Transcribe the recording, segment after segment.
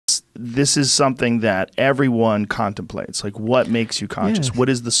this is something that everyone contemplates. Like, what makes you conscious? Yes. What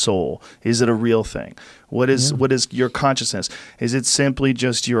is the soul? Is it a real thing? What is your consciousness? Is it simply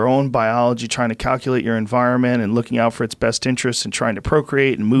just your own biology trying to calculate your environment and looking out for its best interests and trying to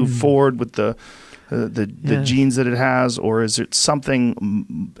procreate and move forward with the genes that it has? Or is it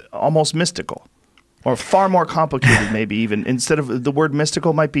something almost mystical? Or far more complicated, maybe even. Instead of the word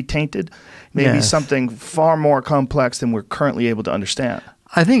mystical might be tainted, maybe something far more complex than we're currently able to understand.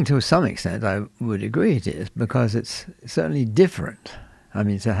 I think to some extent I would agree it is, because it's certainly different. I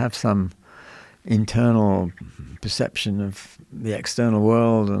mean, to have some internal perception of the external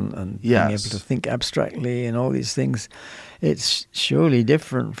world and being able to think abstractly and all these things, it's surely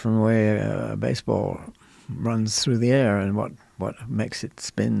different from the way a baseball runs through the air and what makes it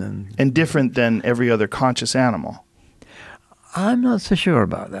spin. And different than every other conscious animal. I'm not so sure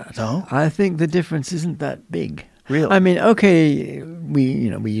about that. No? I think the difference isn't that big. Really? I mean, okay, we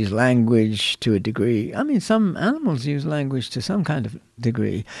use language to a degree. I mean, some animals use language to some kind of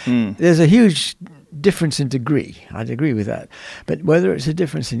degree. There's a huge difference in degree. I'd agree with that. But whether it's a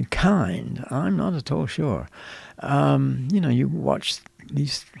difference in kind, I'm not at all sure. You watch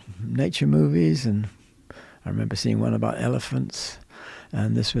these nature movies, and I remember seeing one about elephants,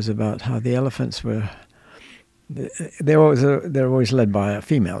 and this was about how the elephants were. They're always led by a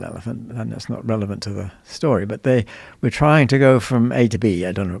female elephant, and that's not relevant to the story. But they were trying to go from A to B.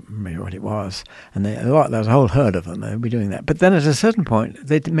 I don't remember what it was, and there was a whole herd of them. They would be doing that. But then at a certain point,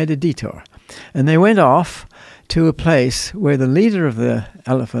 they made a detour, and they went off to a place where the leader of the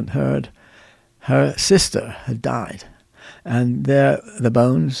elephant herd, her sister, had died, and the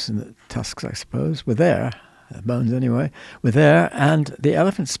bones and the tusks, I suppose, were there. The bones anyway, were there, and the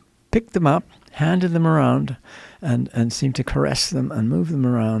elephants picked them up, handed them around, and seemed to caress them and move them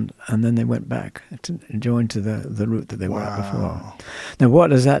around, and then they went back to join to the route that they were at before. Now, what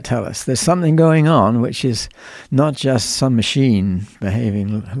does that tell us? There's something going on which is not just some machine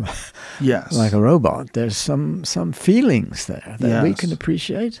behaving like a robot. There's some feelings there that we can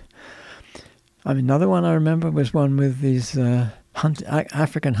appreciate. I mean, another one I remember was one with these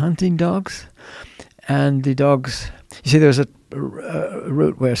African hunting dogs. And the dogs, you see, there was a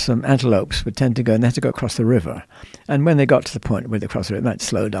route where some antelopes would tend to go, and they had to go across the river. And when they got to the point where they crossed the river, they might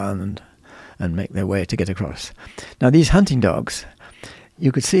slow down and make their way to get across. Now, these hunting dogs,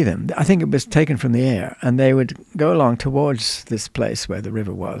 you could see them. I think it was taken from the air, and they would go along towards this place where the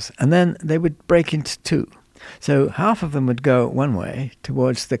river was, and then they would break into two. So half of them would go one way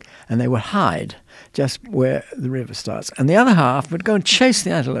towards and they would hide just where the river starts. And the other half would go and chase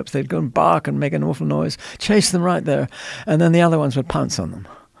the antelopes. They'd go and bark and make an awful noise, chase them right there. And then the other ones would pounce on them.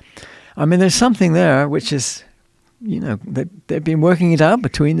 I mean, there's something there which is, they've been working it out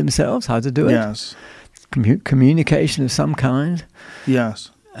between themselves, how to do it. Yes. Communication of some kind. Yes.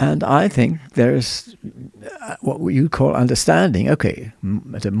 And I think there's what you call understanding, okay,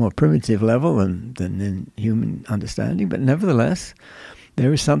 at a more primitive level than in human understanding, but nevertheless,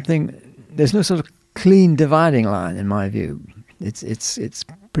 there is something, there's no sort of clean dividing line in my view. It's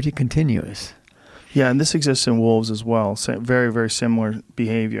pretty continuous. Yeah, and this exists in wolves as well, very, very similar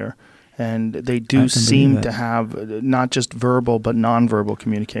behavior. And they do seem to have not just verbal but nonverbal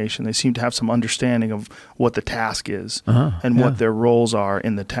communication. They seem to have some understanding of what the task is and what their roles are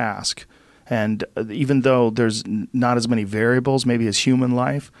in the task. And even though there's not as many variables maybe as human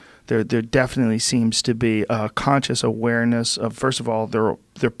life, there definitely seems to be a conscious awareness of, first of all, their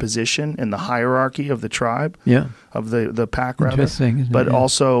position in the hierarchy of the tribe, of the pack, rather, but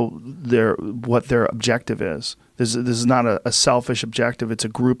also what their objective is. This is not a selfish objective; it's a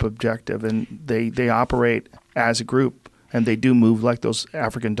group objective, and they operate as a group, and they do move like those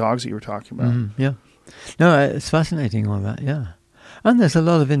African dogs that you were talking about. No, it's fascinating all that. Yeah, and there's a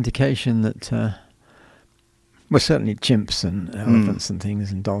lot of indication that, certainly chimps and elephants and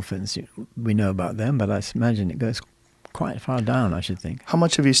things and dolphins, we know about them, but I imagine it goes quite far down, I should think. How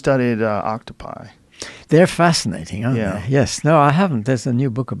much have you studied octopi? They're fascinating, aren't they? Yes. No, I haven't. There's a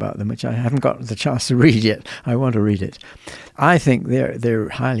new book about them, which I haven't got the chance to read yet. I want to read it. I think they're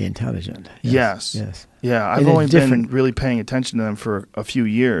highly intelligent. Yes. Yeah, I've only been really paying attention to them for a few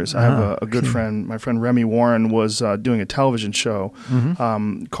years. I have a good friend. My friend Remy Warren was doing a television show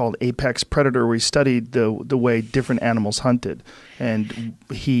called Apex Predator, where he studied the way different animals hunted. And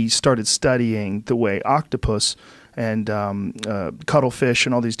he started studying the way octopus and cuttlefish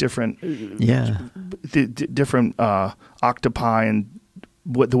and all these different different octopi and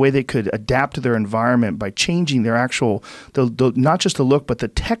the way they could adapt to their environment by changing their actual not just the look but the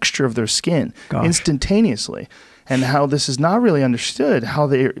texture of their skin instantaneously. and how this is not really understood, how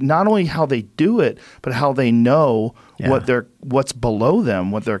they not only how they do it, but how they know what's below them,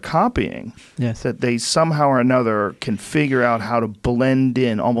 what they're copying. Yes. That they somehow or another can figure out how to blend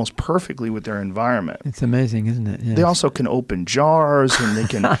in almost perfectly with their environment. It's amazing, isn't it? Yes. They also can open jars and they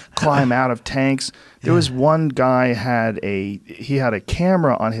can climb out of tanks. There was one guy had a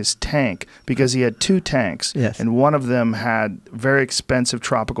camera on his tank because he had 2 tanks. Yes. And one of them had very expensive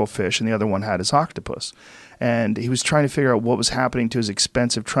tropical fish and the other one had his octopus. And he was trying to figure out what was happening to his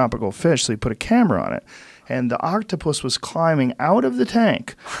expensive tropical fish, so he put a camera on it. And the octopus was climbing out of the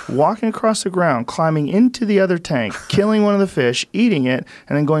tank, walking across the ground, climbing into the other tank, killing one of the fish, eating it,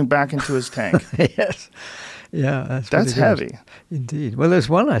 and then going back into his tank. Yes. Yeah, that's heavy. Indeed. Well, there's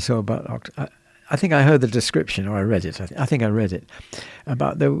one I saw about I think I heard the description, or I read it. I think I read it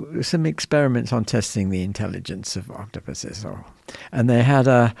about there were some experiments on testing the intelligence of octopuses, and they had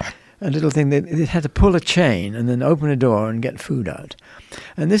a little thing that it had to pull a chain and then open a door and get food out.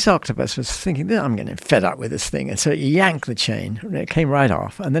 And this octopus was thinking, I'm getting fed up with this thing. And so it yanked the chain, and it came right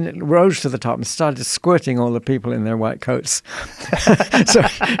off. And then it rose to the top and started squirting all the people in their white coats. So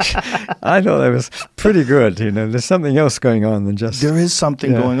I thought that was pretty good. There's something else going on than just... There is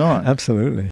something going on. Absolutely.